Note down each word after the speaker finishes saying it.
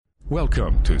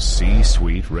Welcome to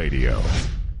C-Suite Radio.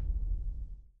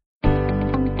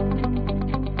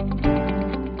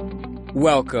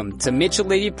 Welcome to Mitchell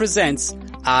Levy Presents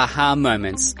Aha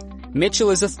Moments. Mitchell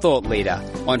is a thought leader,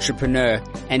 entrepreneur,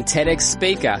 and TEDx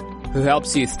speaker who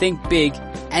helps you think big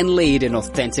and lead an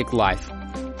authentic life.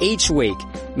 Each week,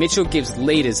 Mitchell gives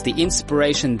leaders the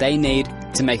inspiration they need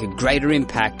to make a greater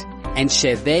impact and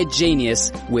share their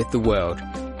genius with the world.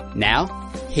 Now,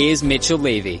 here's Mitchell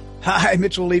Levy. Hi,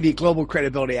 Mitchell Levy, global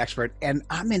credibility expert, and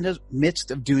I'm in the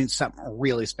midst of doing something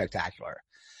really spectacular.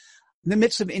 In the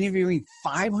midst of interviewing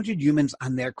 500 humans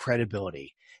on their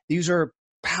credibility. These are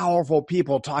powerful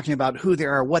people talking about who they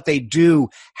are, what they do,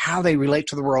 how they relate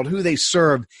to the world, who they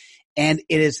serve, and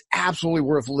it is absolutely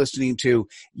worth listening to.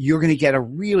 You're going to get a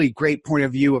really great point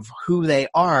of view of who they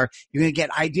are. You're going to get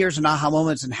ideas and aha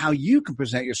moments and how you can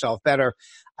present yourself better.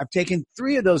 I've taken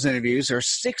 3 of those interviews. They're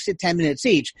 6 to 10 minutes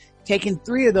each. Taken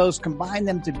 3 of those, combined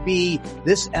them to be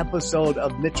this episode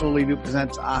of Mitchell Levy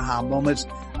Presents Aha Moments.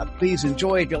 Please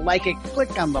enjoy. If you like it,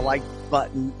 click on the like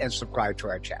button and subscribe to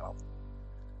our channel.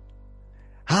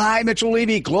 Hi, Mitchell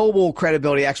Levy, global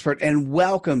credibility expert, and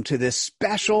welcome to this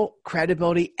special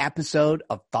credibility episode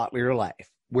of Thought Leader Life,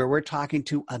 where we're talking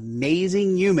to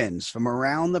amazing humans from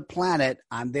around the planet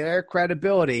on their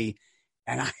credibility.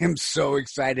 And I am so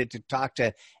excited to talk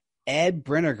to Ed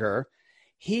Brinegar.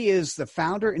 He is the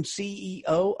founder and CEO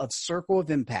of Circle of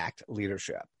Impact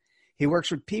Leadership. He works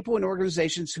with people and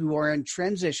organizations who are in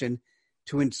transition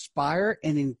to inspire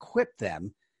and equip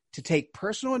them to take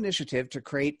personal initiative to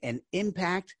create an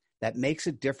impact that makes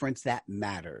a difference that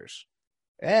matters.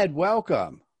 Ed,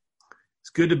 welcome. It's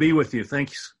good to be with you.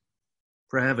 Thanks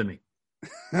for having me.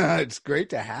 It's great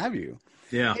to have you.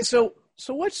 Yeah. Hey, so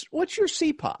what's your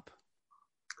CPOP?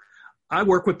 I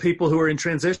work with people who are in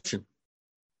transition.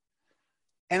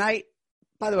 And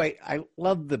by the way, I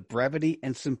love the brevity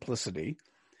and simplicity.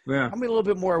 Yeah. Tell me a little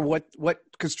bit more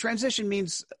because transition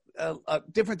means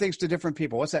different things to different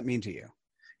people. What's that mean to you?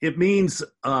 It means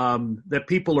that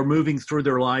people are moving through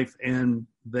their life and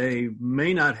they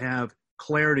may not have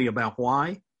clarity about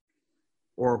why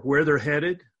or where they're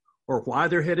headed or why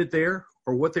they're headed there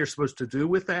or what they're supposed to do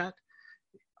with that.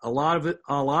 A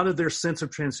lot of their sense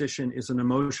of transition is an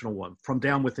emotional one from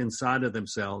down within inside of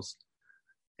themselves.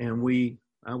 And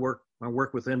I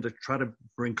work with them to try to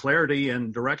bring clarity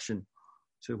and direction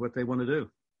to what they want to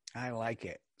do. I like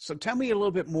it. So tell me a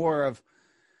little bit more of,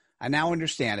 I now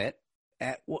understand it.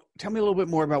 Tell me a little bit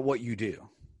more about what you do.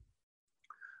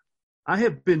 I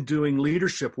have been doing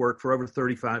leadership work for over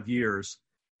 35 years.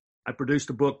 I produced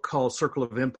a book called Circle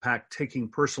of Impact, Taking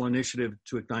Personal Initiative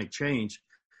to Ignite Change,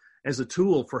 as a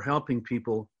tool for helping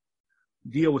people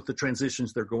deal with the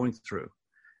transitions they're going through.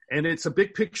 And it's a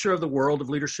big picture of the world of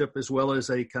leadership as well as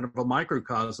a kind of a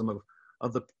microcosm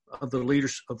of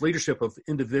the leadership of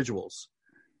individuals,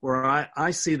 where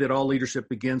I see that all leadership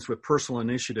begins with personal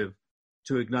initiative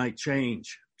to ignite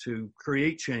change, to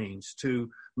create change, to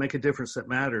make a difference that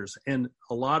matters. And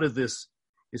a lot of this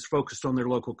is focused on their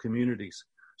local communities.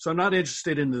 So I'm not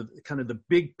interested in the kind of the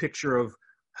big picture of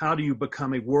how do you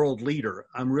become a world leader.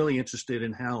 I'm really interested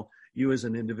in how you as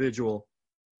an individual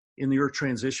in your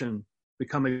transition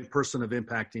become a person of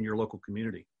impact in your local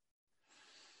community.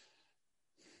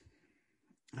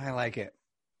 I like it.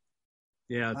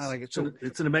 Yeah, I like it.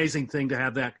 It's an amazing thing to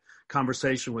have that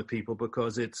conversation with people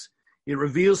because it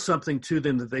reveals something to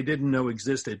them that they didn't know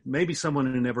existed. Maybe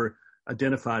someone had never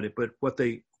identified it, but what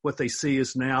they see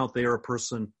is now they are a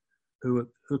person who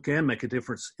can make a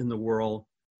difference in the world.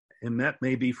 And that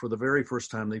may be for the very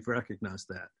first time they've recognized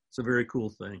that. It's a very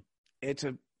cool thing. It's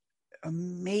an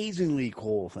amazingly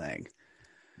cool thing.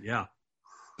 Yeah.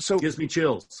 So it gives me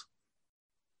chills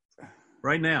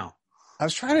right now. I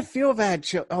was trying to feel if I had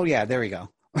chill. Oh yeah, there we go.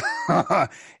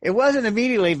 It wasn't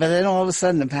immediately, but then all of a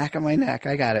sudden the back of my neck,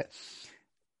 I got it.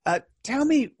 Tell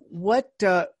me what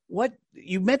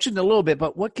you mentioned a little bit,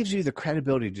 but what gives you the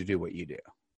credibility to do what you do?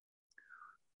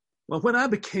 Well, when I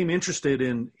became interested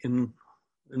in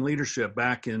leadership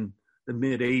back in the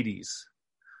mid 80s,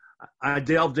 I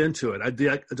delved into it. I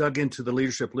dug into the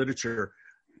leadership literature,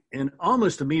 and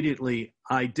almost immediately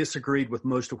I disagreed with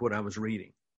most of what I was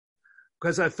reading.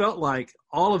 Because I felt like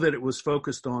all of it was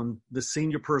focused on the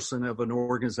senior person of an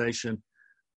organization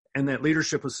and that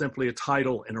leadership was simply a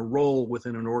title and a role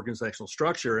within an organizational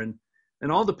structure. And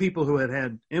all the people who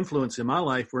had influence in my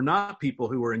life were not people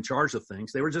who were in charge of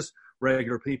things. They were just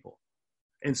regular people.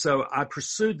 And so I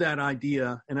pursued that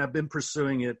idea, and I've been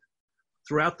pursuing it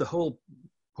throughout the whole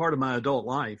part of my adult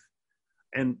life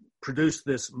and produced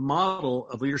this model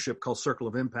of leadership called Circle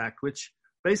of Impact, which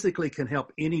basically can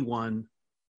help anyone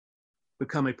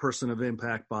become a person of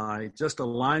impact by just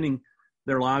aligning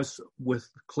their lives with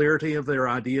clarity of their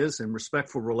ideas and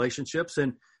respectful relationships,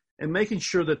 and making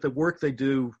sure that the work they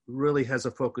do really has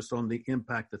a focus on the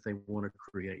impact that they want to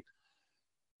create.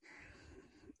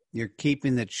 You're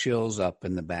keeping the chills up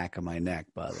in the back of my neck,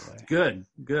 by the way.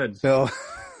 Good. So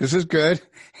this is good.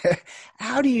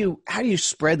 How do you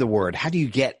spread the word? How do you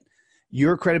get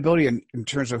your credibility in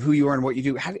terms of who you are and what you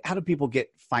do? How do people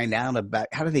find out about,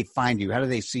 how do they find you? How do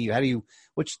they see you?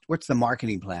 What's the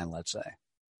marketing plan, let's say?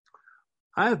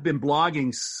 I have been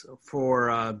blogging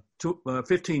for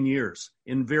 15 years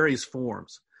in various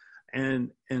forms.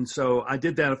 And so I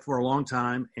did that for a long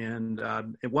time. And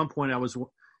at one point I was,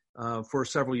 for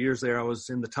several years there, I was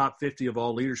in the top 50 of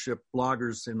all leadership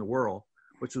bloggers in the world,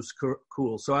 which was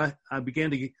cool. So I began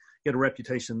to get a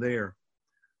reputation there.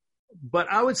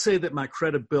 But I would say that my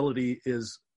credibility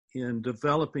is in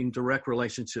developing direct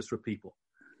relationships with people.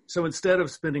 So instead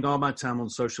of spending all my time on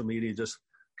social media, just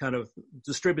kind of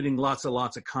distributing lots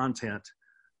of content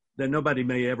that nobody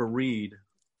may ever read,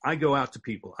 I go out to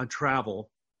people. I travel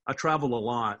a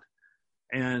lot,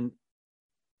 and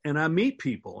I meet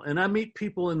people, and I meet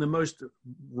people in the most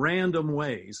random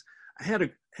ways. I had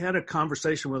a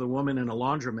conversation with a woman in a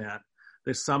laundromat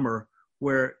this summer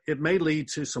where it may lead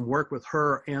to some work with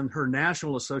her and her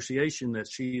national association that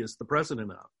she is the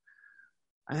president of.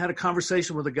 I had a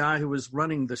conversation with a guy who was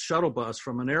running the shuttle bus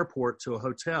from an airport to a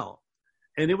hotel.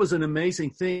 And it was an amazing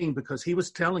thing because he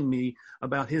was telling me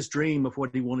about his dream of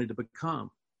what he wanted to become.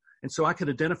 And so I could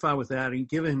identify with that and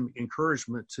give him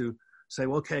encouragement to say,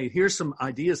 well, okay, here's some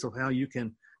ideas of how you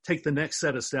can take the next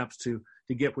set of steps to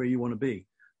get where you want to be.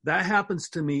 That happens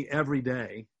to me every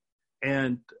day.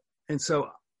 And so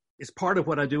it's part of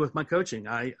what I do with my coaching.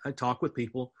 I talk with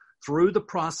people through the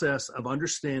process of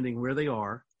understanding where they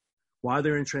are, why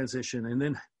they're in transition, and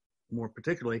then more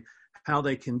particularly, how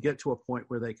they can get to a point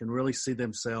where they can really see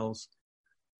themselves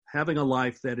having a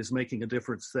life that is making a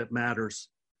difference that matters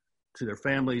to their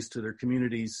families, to their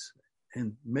communities,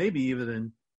 and maybe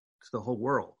even to the whole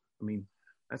world. I mean,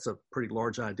 that's a pretty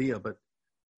large idea, but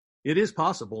it is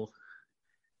possible.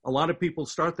 A lot of people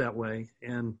start that way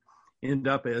and end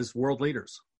up as world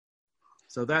leaders.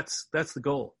 So that's the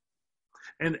goal.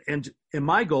 And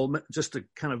my goal, just to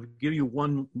kind of give you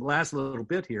one last little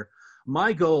bit here,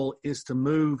 my goal is to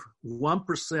move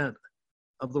 1%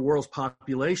 of the world's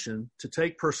population to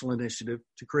take personal initiative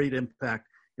to create impact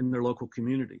in their local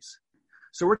communities.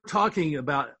 So we're talking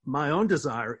about, my own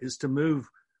desire is to move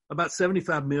about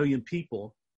 75 million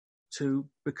people to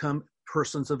become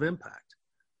persons of impact.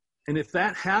 And if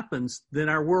that happens, then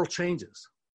our world changes.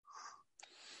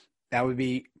 That would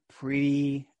be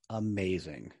pretty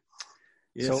amazing.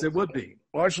 Yes, so, it would be.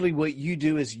 Largely what you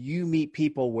do is you meet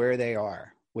people where they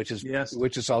are, which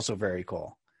is also very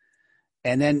cool.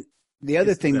 And then the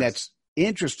other thing that's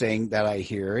interesting that I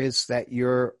hear is that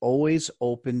you're always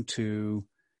open to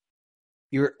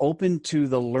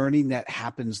the learning that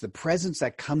happens, the presents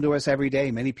that come to us every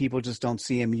day. Many people just don't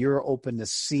see them. You're open to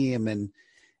see them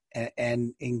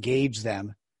and engage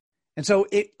them. And so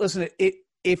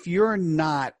if you're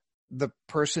not the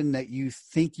person that you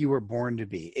think you were born to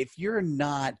be, if you're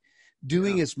not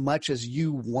doing as much as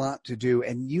you want to do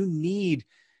and you need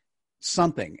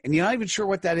something and you're not even sure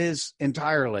what that is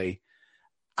entirely,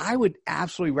 I would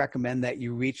absolutely recommend that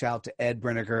you reach out to Ed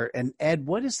Brinegar. And Ed,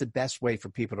 what is the best way for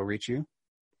people to reach you?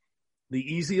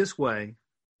 The easiest way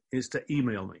is to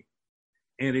email me.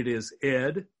 And it is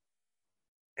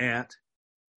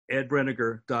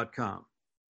ed@edbrinegar.com.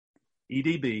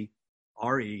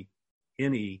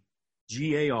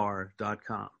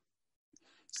 EDBRENEGAR.com.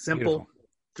 Simple, beautiful,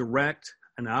 direct,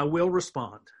 and I will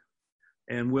respond.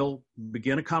 And we'll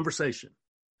begin a conversation.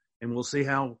 And we'll see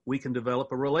how we can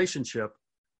develop a relationship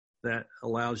that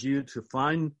allows you to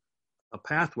find a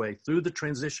pathway through the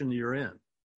transition you're in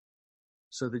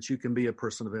so that you can be a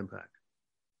person of impact.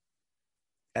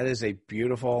 That is a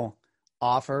beautiful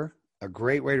offer, a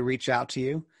great way to reach out to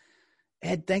you.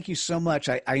 Ed, thank you so much.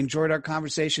 I enjoyed our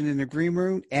conversation in the green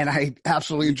room, and I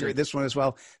absolutely enjoyed this one as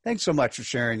well. Thanks so much for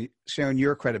sharing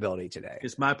your credibility today.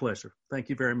 It's my pleasure. Thank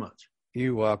you very much.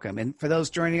 You're welcome. And for those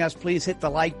joining us, please hit the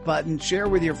like button, share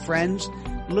with your friends.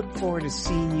 Look forward to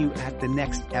seeing you at the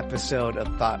next episode of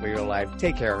Thought Leader Life.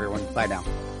 Take care, everyone. Bye now.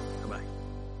 Bye-bye.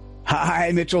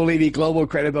 Hi, Mitchell Levy, Global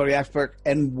Credibility Expert,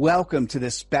 and welcome to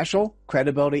this special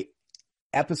credibility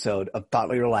episode of Thought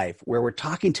Leader Life, where we're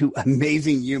talking to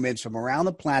amazing humans from around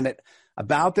the planet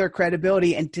about their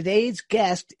credibility. And today's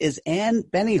guest is Ann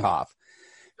Benioff,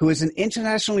 who is an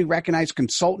internationally recognized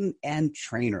consultant and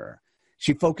trainer.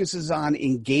 She focuses on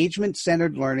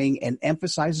engagement-centered learning and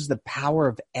emphasizes the power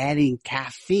of adding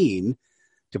caffeine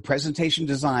to presentation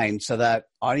design so that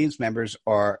audience members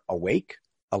are awake,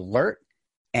 alert,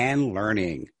 and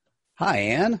learning. Hi,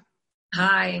 Ann.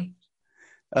 Hi.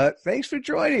 Thanks for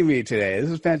joining me today. This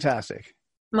is fantastic.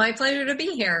 My pleasure to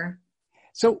be here.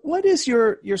 So what is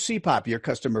your CPOP, your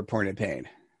customer point of pain?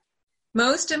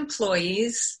 Most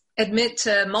employees admit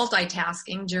to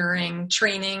multitasking during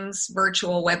trainings,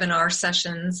 virtual webinar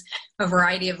sessions, a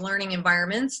variety of learning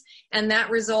environments, and that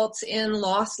results in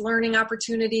lost learning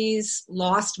opportunities,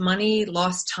 lost money,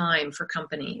 lost time for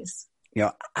companies. You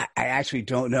know, I actually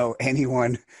don't know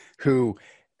anyone who,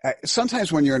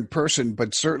 sometimes when you're in person,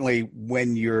 but certainly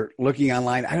when you're looking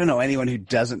online, I don't know anyone who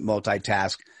doesn't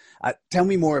multitask. Tell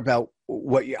me more about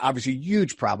what you, obviously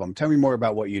huge problem. Tell me more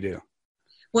about what you do.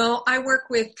 Well, I work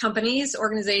with companies,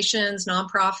 organizations,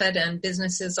 nonprofit, and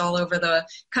businesses all over the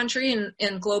country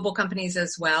and global companies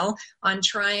as well on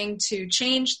trying to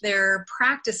change their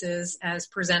practices as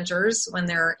presenters when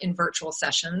they're in virtual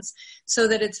sessions so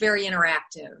that it's very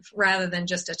interactive rather than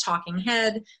just a talking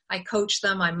head. I coach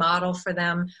them, I model for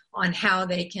them on how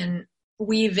they can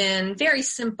weave in very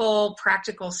simple,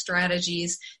 practical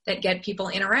strategies that get people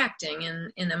interacting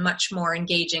in a much more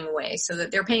engaging way so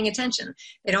that they're paying attention.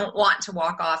 They don't want to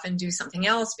walk off and do something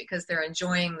else because they're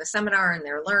enjoying the seminar and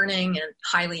they're learning and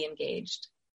highly engaged.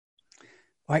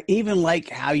 I even like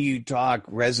how you talk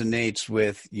resonates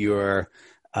with your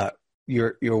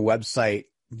website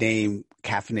name,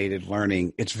 Caffeinated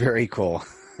Learning. It's very cool.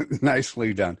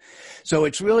 Nicely done. So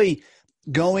it's really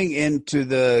going into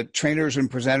the trainers and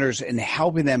presenters and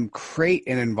helping them create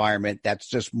an environment that's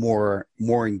just more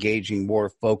engaging,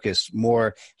 more focused,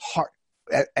 more hard,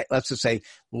 let's just say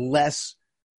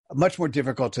much more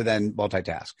difficult to then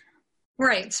multitask.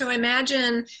 Right. So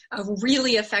imagine a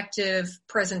really effective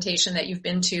presentation that you've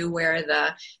been to where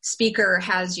the speaker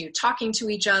has you talking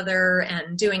to each other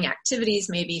and doing activities,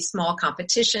 maybe small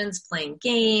competitions, playing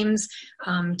games,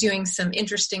 doing some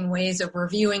interesting ways of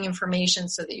reviewing information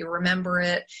so that you remember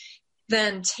it.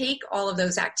 Then take all of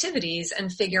those activities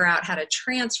and figure out how to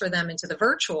transfer them into the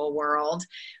virtual world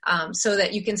so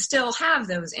that you can still have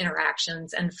those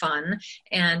interactions and fun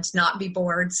and not be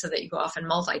bored so that you go off and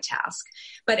multitask.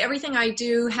 But everything I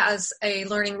do has a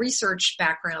learning research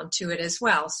background to it as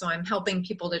well. So I'm helping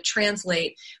people to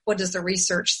translate what does the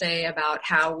research say about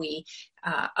how we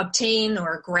obtain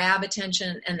or grab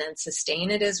attention and then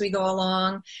sustain it as we go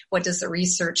along. What does the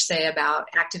research say about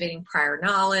activating prior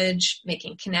knowledge,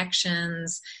 making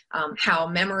connections, how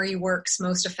memory works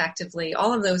most effectively,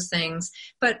 all of those things,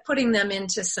 but putting them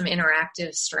into some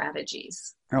interactive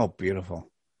strategies. Oh,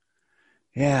 beautiful.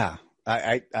 Yeah,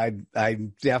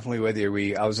 I'm definitely with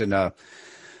you. I was in a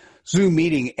Zoom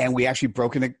meeting and we actually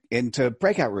broke into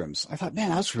breakout rooms. I thought, man,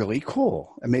 that's really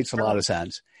cool. It makes a lot of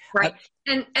sense. Right.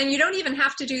 And you don't even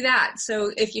have to do that. So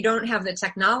if you don't have the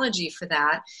technology for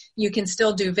that, you can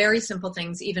still do very simple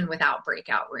things even without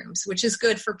breakout rooms, which is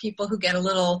good for people who get a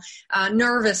little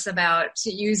nervous about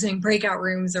using breakout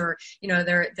rooms or, you know,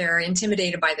 they're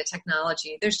intimidated by the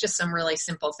technology. There's just some really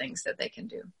simple things that they can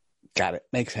do. Got it.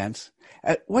 Makes sense.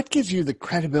 What gives you the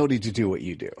credibility to do what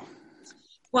you do?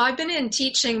 Well, I've been in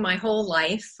teaching my whole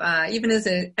life. Even as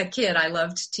a kid, I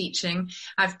loved teaching.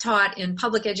 I've taught in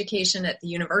public education at the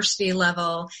university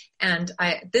level, and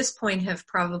I, at this point, have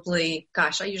probably,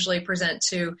 I usually present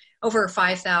to over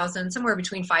 5,000, somewhere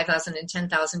between 5,000 and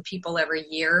 10,000 people every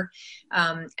year.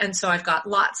 And so I've got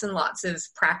lots and lots of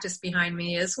practice behind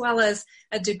me, as well as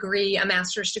a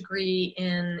master's degree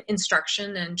in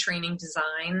instruction and training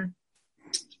design.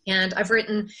 And I've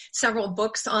written several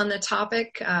books on the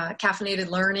topic, caffeinated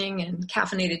learning and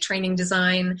caffeinated training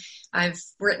design. I've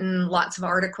written lots of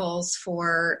articles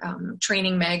for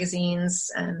training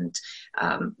magazines and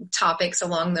topics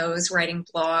along those, writing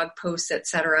blog posts,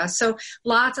 etc. So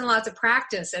lots and lots of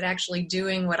practice at actually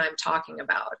doing what I'm talking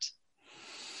about.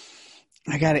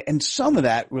 I got it. And some of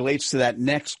that relates to that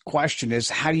next question is,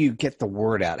 how do you get the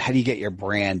word out? How do you get your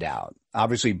brand out?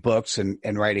 Obviously books and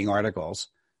writing articles.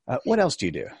 What else do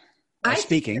you do?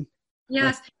 Speaking.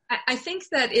 Yes. I think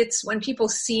that it's when people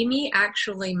see me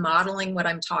actually modeling what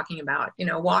I'm talking about, you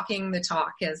know, walking the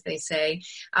talk, as they say.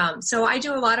 So I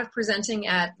do a lot of presenting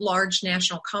at large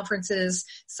national conferences,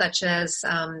 such as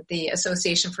the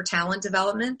Association for Talent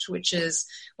Development, which is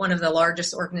one of the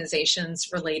largest organizations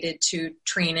related to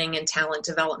training and talent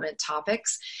development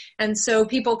topics. And so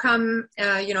people come,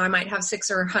 I might have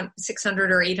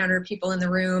 600 or 800 people in the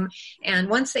room. And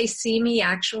once they see me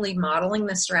actually modeling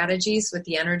the strategies with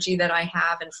the energy that I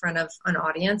have and front of an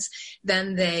audience,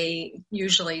 then they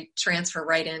usually transfer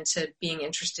right into being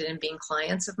interested in being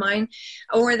clients of mine.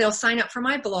 Or they'll sign up for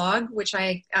my blog, which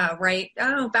I write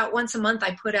about once a month.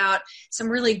 I put out some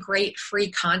really great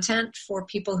free content for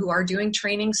people who are doing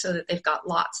training so that they've got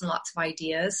lots and lots of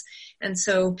ideas. And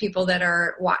so people that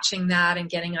are watching that and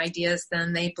getting ideas,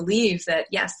 then they believe that,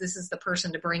 yes, this is the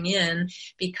person to bring in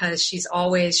because she's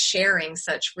always sharing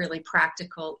such really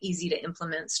practical, easy to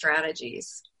implement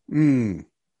strategies.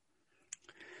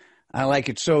 I like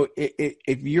it. So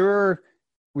if you're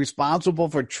responsible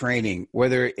for training,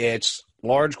 whether it's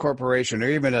large corporation or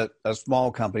even a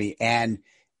small company, and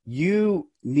you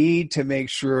need to make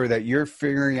sure that you're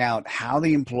figuring out how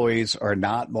the employees are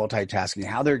not multitasking,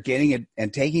 how they're getting it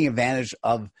and taking advantage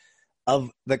of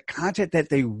the content that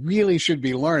they really should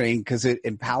be learning because it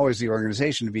empowers the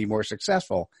organization to be more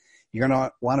successful, you're going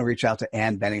to want to reach out to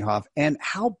Ann Benninghoff. And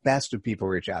how best do people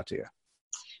reach out to you?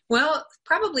 Well,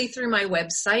 probably through my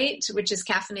website, which is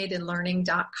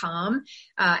caffeinatedlearning.com.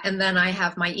 And then I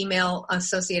have my email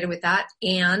associated with that,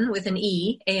 Ann with an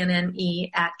E, ANNE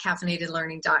at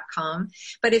caffeinatedlearning.com.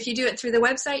 But if you do it through the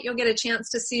website, you'll get a chance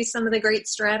to see some of the great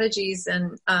strategies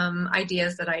and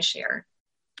ideas that I share.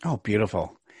 Oh,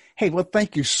 beautiful. Hey, well,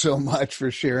 thank you so much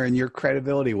for sharing your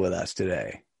credibility with us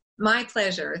today. My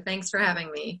pleasure. Thanks for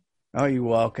having me. Oh, you're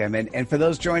welcome. And for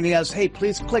those joining us, hey,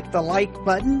 please click the like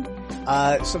button,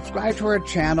 subscribe to our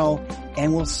channel,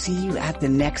 and we'll see you at the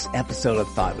next episode of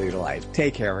Thought Leader Life.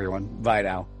 Take care, everyone. Bye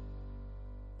now.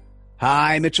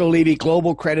 Hi, Mitchell Levy,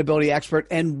 global credibility expert,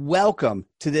 and welcome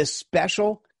to this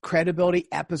special credibility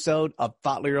episode of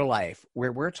Thought Leader Life,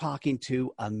 where we're talking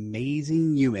to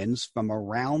amazing humans from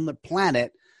around the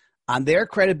planet on their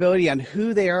credibility, on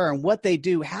who they are and what they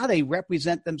do, how they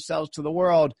represent themselves to the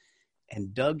world.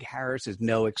 And Doug Harris is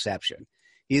no exception.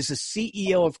 He is the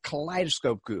CEO of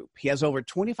Kaleidoscope Group. He has over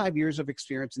 25 years of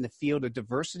experience in the field of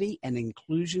diversity and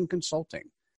inclusion consulting.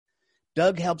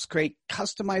 Doug helps create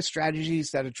customized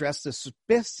strategies that address the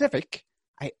specific,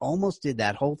 I almost did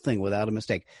that whole thing without a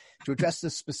mistake, to address the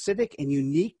specific and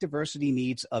unique diversity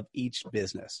needs of each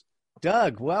business.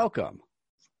 Doug, welcome.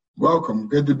 Welcome.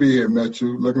 Good to be here,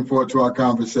 Mitchell. Looking forward to our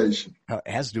conversation.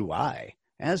 As do I.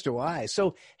 As do I.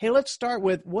 So, hey, let's start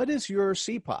with, what is your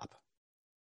CPOP?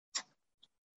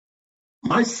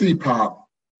 My CPOP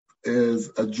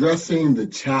is addressing the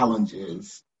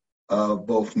challenges of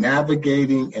both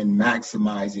navigating and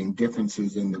maximizing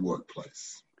differences in the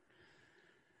workplace.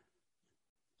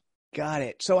 Got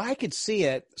it. So I could see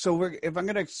it. So if I'm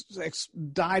going to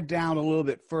dive down a little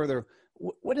bit further,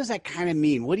 what does that kind of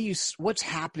mean? What's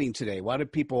happening today? Why do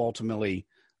people ultimately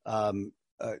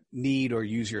need or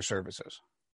use your services?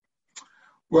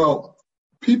 Well,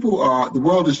 the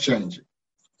world is changing,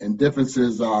 and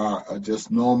differences are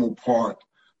just normal part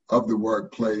of the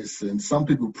workplace. And some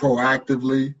people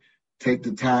proactively take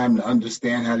the time to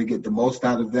understand how to get the most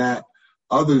out of that.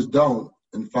 Others don't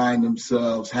and find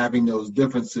themselves having those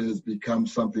differences become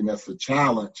something that's a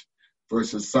challenge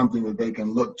versus something that they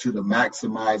can look to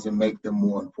maximize and make them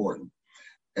more important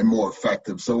and more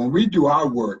effective. So when we do our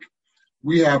work,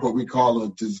 we have what we call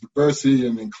a diversity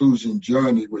and inclusion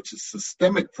journey, which is a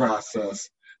systemic process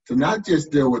to not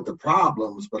just deal with the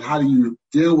problems, but how do you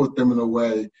deal with them in a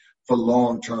way for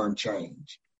long-term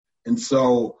change. And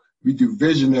so we do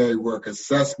visionary work,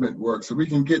 assessment work, so we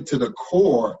can get to the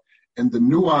core and the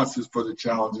nuances for the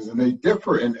challenges, and they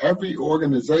differ in every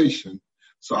organization.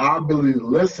 So our ability to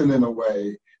listen in a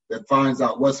way that finds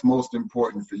out what's most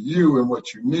important for you and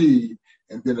what you need,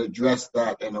 and then address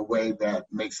that in a way that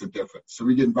makes a difference. So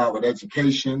we get involved with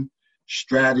education,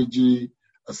 strategy,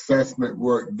 assessment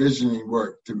work, visioning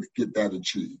work to get that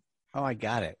achieved. Oh, I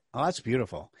got it. Oh, that's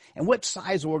beautiful. And what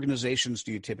size organizations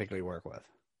do you typically work with?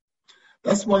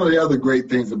 That's one of the other great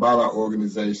things about our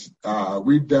organization.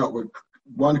 We've dealt with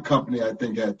one company, I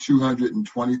think, had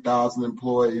 220,000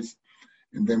 employees,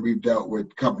 and then we've dealt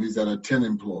with companies that are 10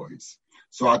 employees.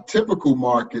 So our typical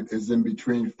market is in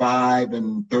between 5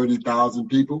 and 30,000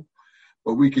 people,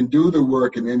 but we can do the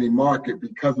work in any market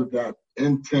because of that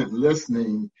intent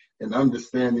listening and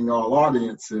understanding all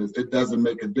audiences. It doesn't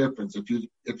make a difference.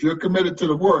 If you're committed to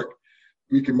the work,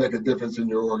 we can make a difference in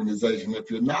your organization. If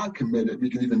you're not committed, we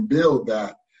can even build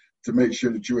that to make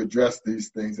sure that you address these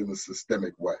things in a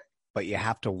systemic way. But you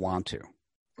have to want to.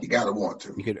 You got to want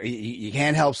to. You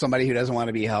can't help somebody who doesn't want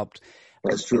to be helped.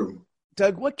 That's true.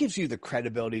 Doug, what gives you the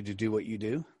credibility to do what you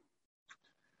do?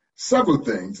 Several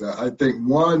things. I think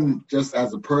one, just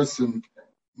as a person,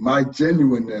 my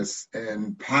genuineness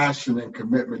and passion and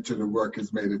commitment to the work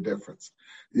has made a difference.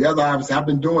 The other, obviously, I've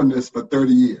been doing this for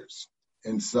 30 years.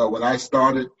 And so when I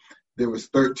started, there was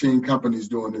 13 companies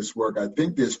doing this work. I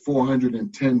think there's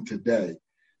 410 today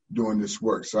doing this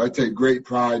work. So I take great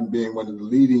pride in being one of the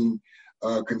leading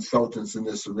consultants in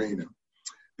this arena.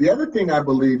 The other thing I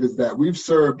believe is that we've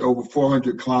served over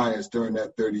 400 clients during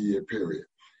that 30-year period.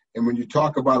 And when you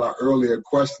talk about our earlier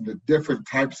question, the different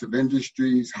types of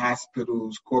industries,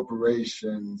 hospitals,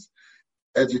 corporations,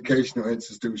 educational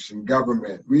institutions,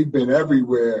 government, we've been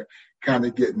everywhere kind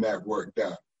of getting that work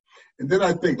done. And then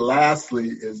I think lastly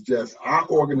is just our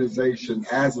organization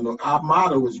our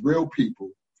motto is real people,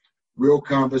 real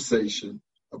conversation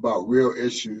about real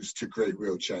issues to create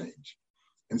real change.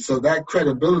 And so that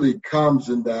credibility comes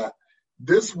in that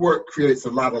this work creates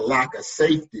a lot of lack of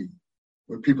safety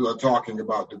when people are talking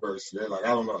about diversity. They're like, I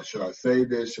don't know, should I say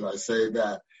this? Should I say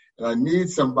that? And I need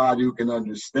somebody who can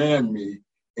understand me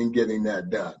in getting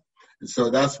that done. And so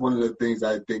that's one of the things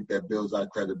I think that builds our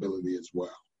credibility as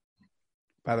well.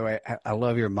 By the way, I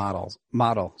love your model.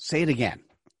 Say it again.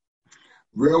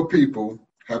 Real people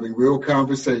having real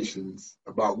conversations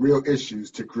about real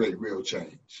issues to create real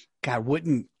change. God,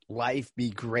 wouldn't life be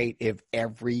great if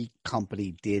every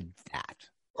company did that?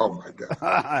 Oh my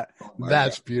God.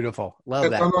 That's beautiful. Love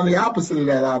that. And on the opposite of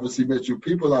that, obviously, Mitchell,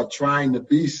 people are trying to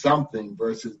be something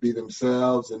versus be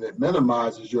themselves, and it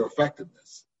minimizes your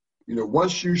effectiveness. You know,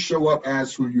 once you show up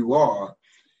as who you are,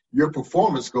 your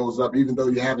performance goes up even though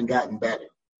you haven't gotten better.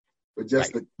 But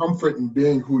just the comfort in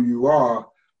being who you are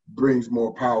brings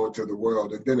more power to the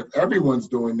world. And then if everyone's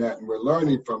doing that and we're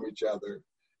learning from each other,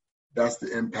 that's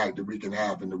the impact that we can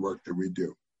have in the work that we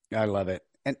do. I love it.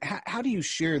 And how do you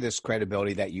share this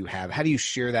credibility that you have? How do you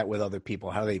share that with other people?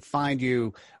 How do they find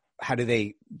you? How do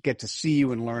they get to see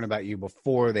you and learn about you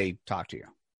before they talk to you?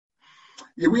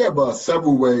 Yeah, we have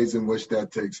several ways in which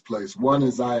that takes place. One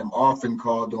is I am often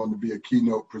called on to be a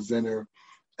keynote presenter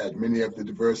at many of the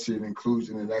diversity and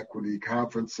inclusion and equity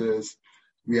conferences.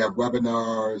 We have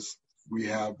webinars. We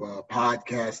have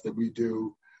podcasts that we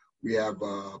do. We have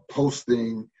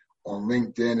posting on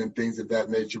LinkedIn and things of that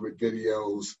nature with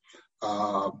videos.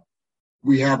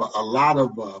 We have a lot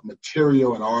of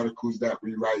material and articles that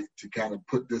we write to kind of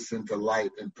put this into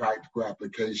light and practical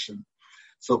application.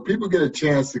 So people get a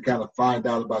chance to kind of find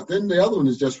out about it. Then the other one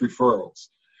is just referrals.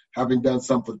 Having done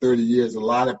something for 30 years, a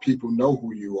lot of people know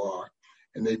who you are,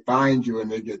 and they find you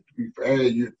and they get,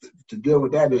 hey, to deal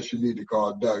with that issue, you need to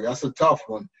call Doug. That's a tough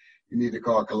one. You need to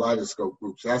call Kaleidoscope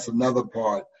Group. So that's another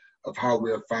part of how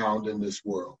we're found in this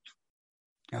world.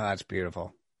 Oh, that's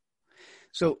beautiful.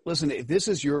 So listen, if this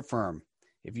is your firm,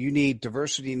 if you need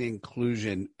diversity and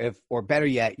inclusion, or better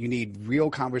yet, you need real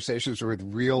conversations with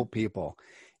real people,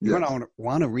 you're going to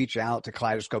want to reach out to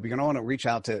Kaleidoscope. You're going to want to reach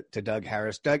out to Doug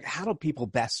Harris. Doug, how do people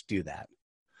best do that?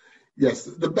 Yes,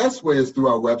 the best way is through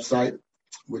our website,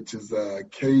 which is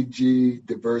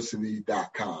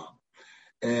kgdiversity.com.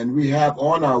 And we have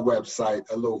on our website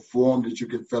a little form that you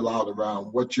can fill out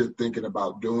around what you're thinking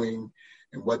about doing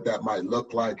and what that might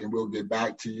look like. And we'll get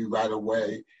back to you right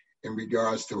away in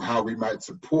regards to how we might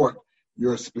support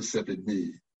your specific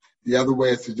need. The other way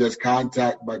is to just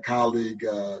contact my colleague,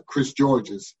 Chris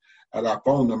Georges, at our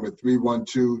phone number,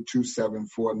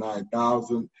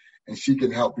 312-274-9000, and she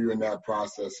can help you in that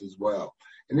process as well.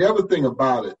 And the other thing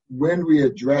about it, when we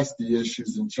address the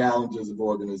issues and challenges of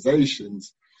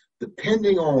organizations,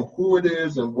 depending on who it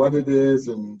is and what it is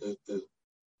and the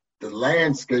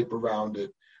landscape around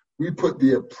it, we put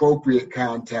the appropriate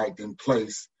contact in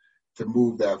place to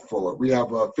move that forward. We have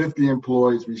 50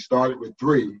 employees. We started with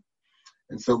 3.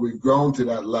 And so we've grown to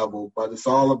that level, but it's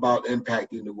all about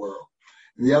impacting the world.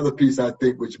 And the other piece I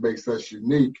think which makes us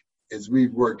unique is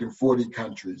we've worked in 40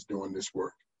 countries doing this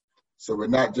work. So we're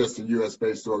not just a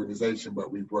U.S.-based organization,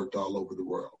 but we've worked all over the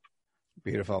world.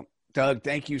 Beautiful. Doug,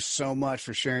 thank you so much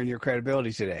for sharing your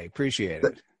credibility today. Appreciate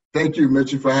it. Thank you,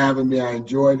 Mitchell, for having me. I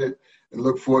enjoyed it and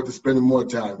look forward to spending more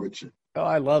time with you. Oh,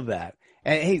 I love that.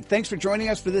 And hey, thanks for joining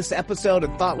us for this episode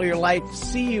of Thought Leader Life.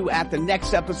 See you at the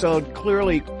next episode.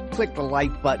 Clearly, click the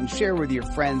like button, share with your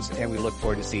friends, and we look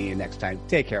forward to seeing you next time.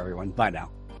 Take care, everyone. Bye now.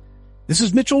 This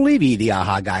is Mitchell Levy, the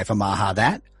AHA guy from AHA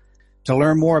That. To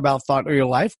learn more about Thought Leader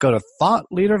Life, go to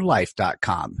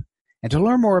thoughtleaderlife.com. And to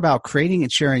learn more about creating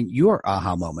and sharing your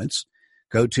AHA moments,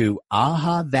 go to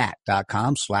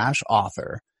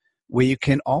ahathat.com/author, where you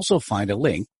can also find a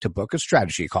link to book a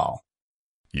strategy call.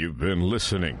 You've been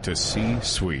listening to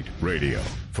C-Suite Radio.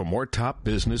 For more top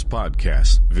business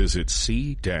podcasts, visit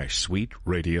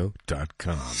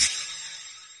c-suiteradio.com.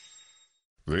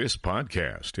 This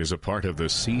podcast is a part of the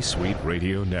C-Suite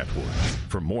Radio Network.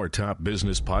 For more top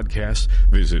business podcasts,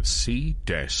 visit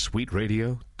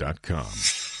c-suiteradio.com.